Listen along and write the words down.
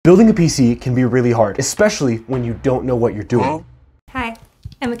Building a PC can be really hard, especially when you don't know what you're doing. Hi,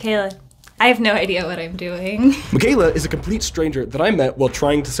 I'm Mikayla. I have no idea what I'm doing. Mikayla is a complete stranger that I met while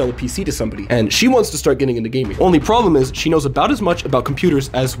trying to sell a PC to somebody, and she wants to start getting into gaming. Only problem is she knows about as much about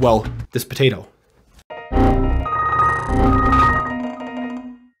computers as, well, this potato.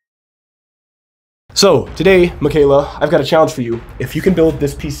 So today, Mikayla, I've got a challenge for you. If you can build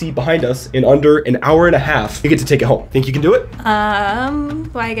this PC behind us in under an hour and a half, you get to take it home. Think you can do it? Well,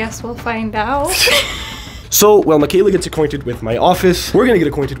 I guess we'll find out. So, while Mikayla gets acquainted with my office, we're gonna get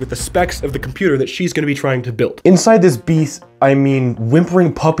acquainted with the specs of the computer that she's gonna be trying to build. Inside this beast, I mean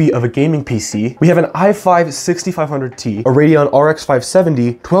whimpering puppy of a gaming PC, we have an i5 6500T, a Radeon RX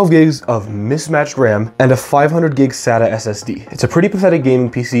 570, 12 gigs of mismatched RAM, and a 500 gig SATA SSD. It's a pretty pathetic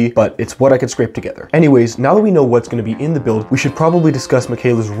gaming PC, but it's what I could scrape together. Anyways, now that we know what's gonna be in the build, we should probably discuss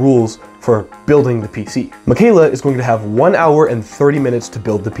Mikayla's rules for building the PC. Mikayla is going to have 1 hour and 30 minutes to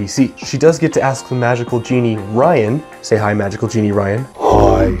build the PC. She does get to ask the magical genie Ryan, say hi magical genie Ryan.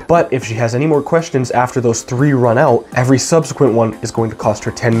 Hi. But if she has any more questions after those 3 run out, every subsequent one is going to cost her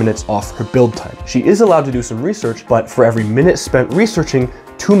 10 minutes off her build time. She is allowed to do some research, but for every minute spent researching,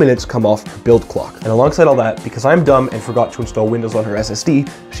 2 minutes come off her build clock. And alongside all that, because I'm dumb and forgot to install Windows on her SSD,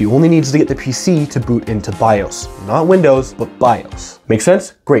 she only needs to get the PC to boot into BIOS. Not Windows, but BIOS. Make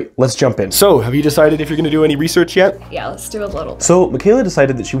sense? Great, let's jump in. So, have you decided if you're gonna do any research yet? Yeah, let's do a little bit. So, Mikayla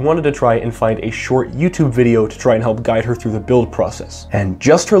decided that she wanted to try and find a short YouTube video to try and help guide her through the build process. And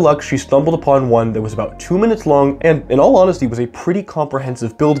just her luck, she stumbled upon one that was about 2 minutes long and, in all honesty, was a pretty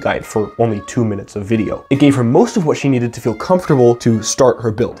comprehensive build guide for only 2 minutes of video. It gave her most of what she needed to feel comfortable to start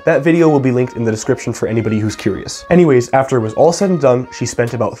her build. That video will be linked in the description for anybody who's curious. Anyways, after it was all said and done, she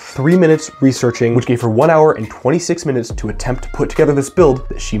spent about 3 minutes researching, which gave her 1 hour and 26 minutes to attempt to put together this build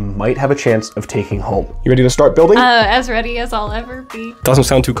that she might have a chance of taking home. You ready to start building? As ready as I'll ever be. Doesn't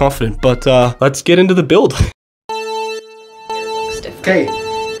sound too confident, but let's get into the build. Okay,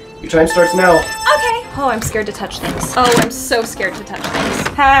 your time starts now. Okay. Oh, I'm scared to touch things. Oh, I'm so scared to touch things.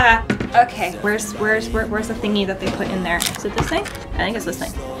 Ha! Okay, where's the thingy that they put in there? Is it this thing? I think it's this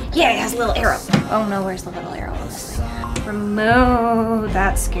thing. Yeah, it has a little arrow. Oh no, where's the little arrow on this thing? Remove,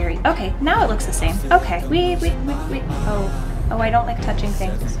 that's scary. Okay, now it looks the same. Okay, wait. Oh, I don't like touching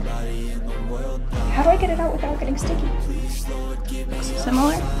things. How do I get it out without getting sticky?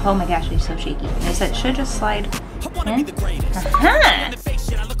 Similar? Oh my gosh, it's so shaky. They said it should just slide in. Aha!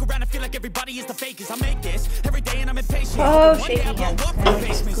 Oh, shaky hands.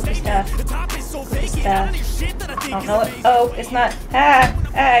 Goofy stuff. Goofy stuff. I don't know what. Oh, it's not.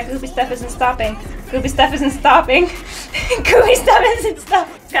 Goofy stuff isn't stopping. Goofy stuff isn't stopping. Goofy stuff isn't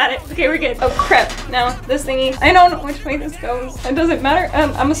stopping. Got it. Okay, we're good. Oh crap. Now this thingy. I don't know which way this goes. It doesn't matter.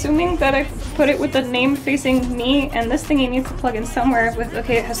 I'm assuming that I put it with the name facing me, and this thingy needs to plug in somewhere with.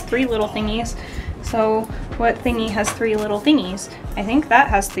 Okay, it has 3 little thingies. So what thingy has 3 little thingies? I think that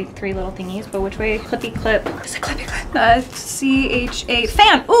has 3 little thingies, but which way? Clippy clip. It's a clippy clip. CHA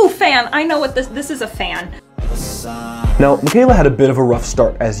fan. Ooh, fan. I know what this is a fan. Now, Mikayla had a bit of a rough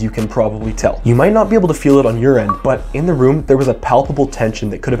start, as you can probably tell. You might not be able to feel it on your end, but in the room, there was a palpable tension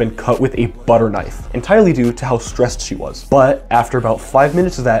that could have been cut with a butter knife, entirely due to how stressed she was. But after about 5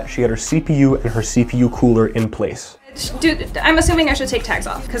 minutes of that, she had her CPU and her CPU cooler in place. Dude, I'm assuming I should take tags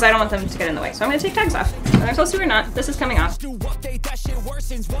off because I don't want them to get in the way. So I'm gonna take tags off. Whether I'm supposed to or not, this is coming off.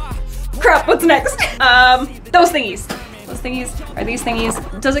 Crap, what's next? Those thingies. Those thingies are these thingies.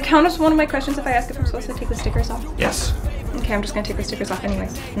 Does it count as one of my questions if I ask if I'm supposed to take the stickers off? Yes. Okay, I'm just gonna take the stickers off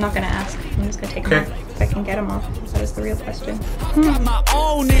anyways. I'm not gonna ask. I'm just gonna take them off. If I can get them off. That is the real question. Then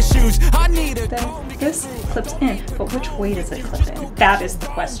this clips in, but which way does it clip in? That is the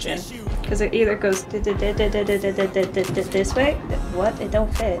question. Because it either goes this way. What? It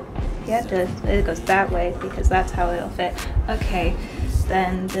don't fit. Yeah, it does. It goes that way because that's how it'll fit. Okay,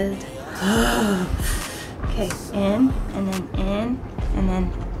 then the. Okay, in, and then in, and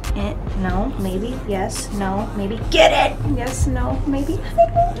then in. No, maybe, yes, no, maybe. Get it! Yes, no, maybe. I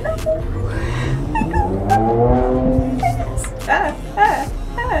don't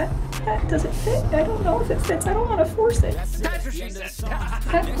know. Does it fit? I don't know if it fits. I don't want to force it.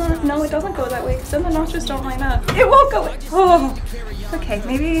 No, it doesn't go that way because then the notches don't line up. It won't go. Oh, okay,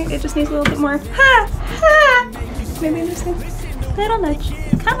 maybe it just needs a little bit more. Maybe just a little nudge.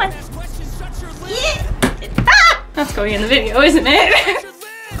 Come on. That's going in the video, isn't it?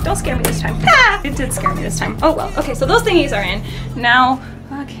 Don't scare me this time. It did scare me this time. Oh well. Okay, so those thingies are in. Now,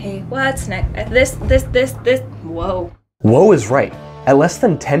 okay, what's next? This. Whoa. Whoa is right. At less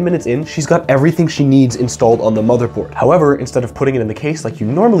than 10 minutes in, she's got everything she needs installed on the motherboard. However, instead of putting it in the case like you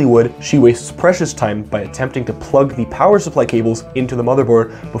normally would, she wastes precious time by attempting to plug the power supply cables into the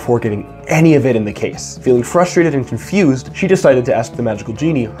motherboard before getting any of it in the case. Feeling frustrated and confused, she decided to ask the magical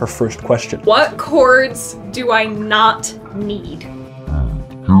genie her first question. What cords do I not need? Here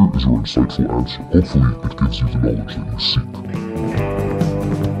is your insightful answer. Hopefully, it gives you the knowledge that you seek.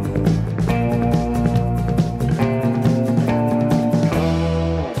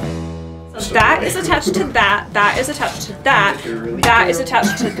 That is attached to that, that is attached to that, that is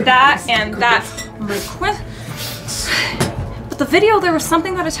attached to that, and that. But the video, there was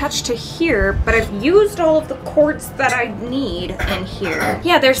something that attached to here, but I've used all of the cords that I need in here.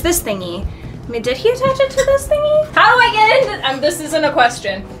 Yeah, there's this thingy. I mean, did he attach it to this thingy? How do I get in? This isn't a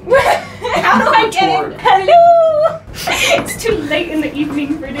question. How do I get in? Hello! It's too late in the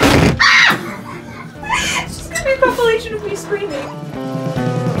evening for this. It's just gonna be a compilation of me screaming.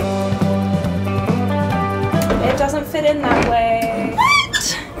 It doesn't fit in that way.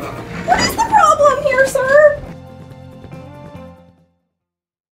 What? What is the problem here, sir?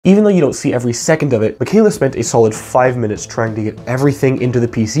 Even though you don't see every second of it, Mikayla spent a solid 5 minutes trying to get everything into the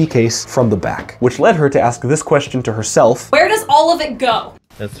PC case from the back, which led her to ask this question to herself. Where does all of it go?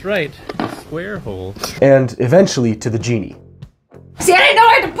 That's right, a square hole. And eventually to the genie. See, I didn't know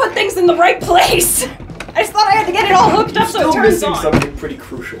I had to put things in the right place. I just thought I had to get it all hooked up so it turns on. Something pretty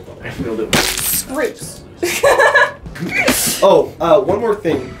crucial though. I feel that. Screws. Oh, one more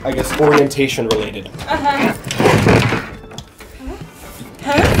thing, I guess, orientation related. Huh?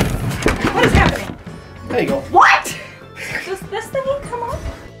 What is happening? There you go. What? Does this thingy come off?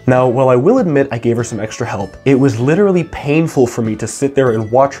 Now, while I will admit I gave her some extra help, it was literally painful for me to sit there and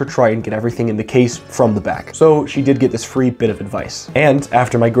watch her try and get everything in the case from the back. So she did get this free bit of advice. And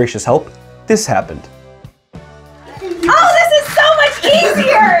after my gracious help, this happened. Oh, this is so much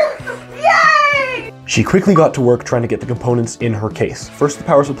easier! Yay! She quickly got to work trying to get the components in her case. First the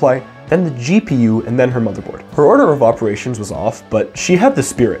power supply, then the GPU, and then her motherboard. Her order of operations was off, but she had the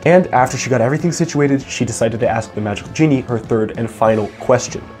spirit. And after she got everything situated, she decided to ask the magical genie her third and final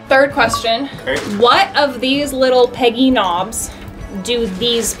question. Third question. Okay. What of these little peggy knobs do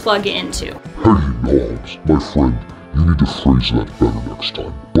these plug into? Peggy knobs, my friend, you need to phrase that better next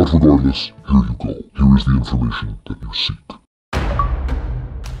time. But regardless, here you go. Here is the information that you seek.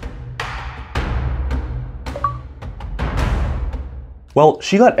 Well,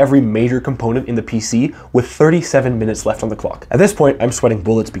 she got every major component in the PC with 37 minutes left on the clock. At this point, I'm sweating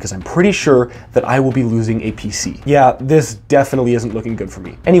bullets because I'm pretty sure that I will be losing a PC. Yeah, this definitely isn't looking good for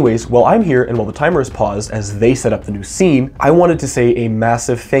me. Anyways, while I'm here and while the timer is paused as they set up the new scene, I wanted to say a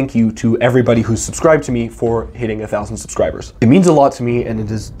massive thank you to everybody who's subscribed to me for hitting 1,000 subscribers. It means a lot to me and it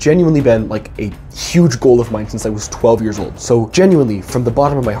has genuinely been like a huge goal of mine since I was 12 years old. So genuinely, from the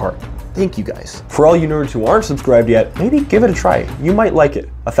bottom of my heart, thank you guys. For all you nerds who aren't subscribed yet, maybe give it a try. You might like it.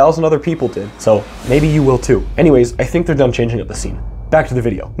 1,000 other people did, so maybe you will too. Anyways, I think they're done changing up the scene. Back to the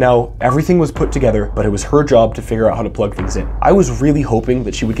video. Now, everything was put together, but it was her job to figure out how to plug things in. I was really hoping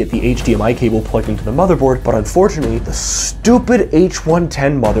that she would get the HDMI cable plugged into the motherboard, but unfortunately, the stupid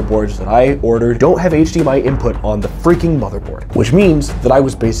H110 motherboards that I ordered don't have HDMI input on the freaking motherboard, which means that I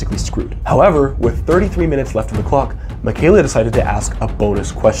was basically screwed. However, with 33 minutes left on the clock, Mikayla decided to ask a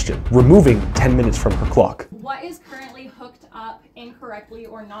bonus question, removing 10 minutes from her clock. What is currently hooked up incorrectly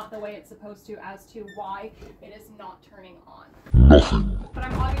or not the way it's supposed to as to why it is not turning on? Nothing. But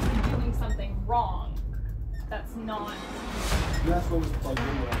I'm obviously doing something wrong. That's not... You asked what was plugged in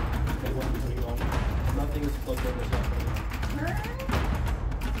when it wasn't turning on. Nothing is plugged in that's not turning on.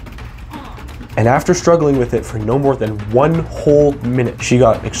 And after struggling with it for no more than 1 whole minute, she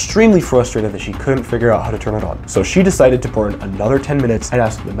got extremely frustrated that she couldn't figure out how to turn it on. So she decided to burn another 10 minutes and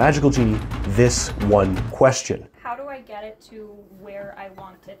ask the magical genie this one question. How do I get it to where I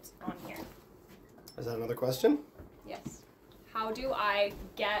want it on here? Is that another question? Yes. How do I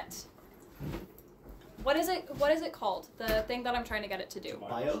get... What is it called? The thing that I'm trying to get it to do.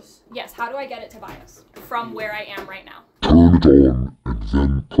 BIOS? Yes, how do I get it to BIOS from where I am right now? Turn it on and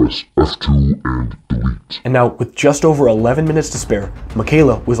then press F2 and delete. And now, with just over 11 minutes to spare,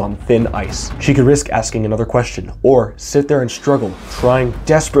 Mikayla was on thin ice. She could risk asking another question, or sit there and struggle, trying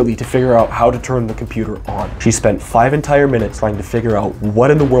desperately to figure out how to turn the computer on. She spent 5 entire minutes trying to figure out what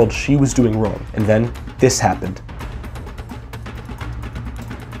in the world she was doing wrong, and then this happened.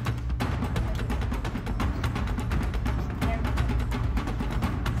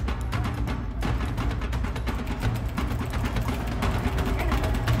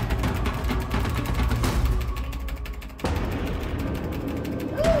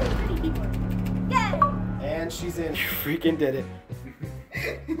 And she's in. You freaking did it.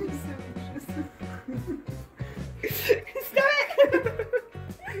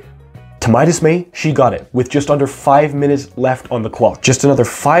 To my dismay, she got it, with just under 5 minutes left on the clock. Just another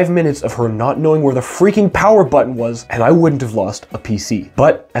 5 minutes of her not knowing where the freaking power button was, and I wouldn't have lost a PC.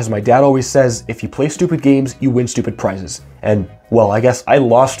 But, as my dad always says, if you play stupid games, you win stupid prizes. And, well, I guess I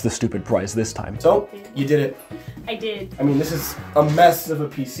lost the stupid prize this time. So, you did it. I did. I mean, this is a mess of a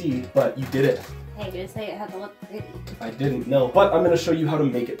PC, but you did it. Hey, you didn't say it had to look pretty. I didn't know, but I'm going to show you how to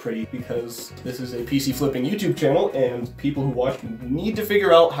make it pretty because this is a PC flipping YouTube channel and people who watch need to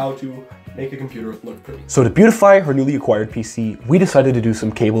figure out how to make a computer look pretty. So to beautify her newly acquired PC, we decided to do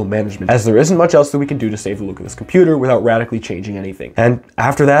some cable management, as there isn't much else that we can do to save the look of this computer without radically changing anything. And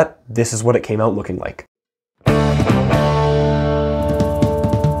after that, this is what it came out looking like.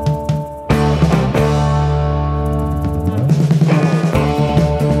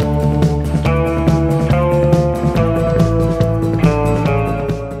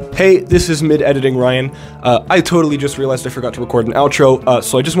 Hey, this is mid-editing Ryan. I totally just realized I forgot to record an outro,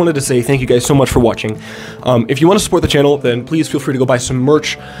 so I just wanted to say thank you guys so much for watching. If you want to support the channel, then please feel free to go buy some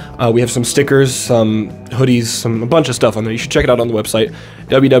merch. We have some stickers, some hoodies, a bunch of stuff on there. You should check it out on the website,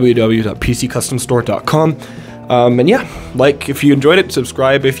 www.pccustomstore.com. And yeah, like if you enjoyed it,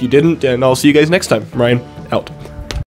 subscribe if you didn't, and I'll see you guys next time. Ryan, out.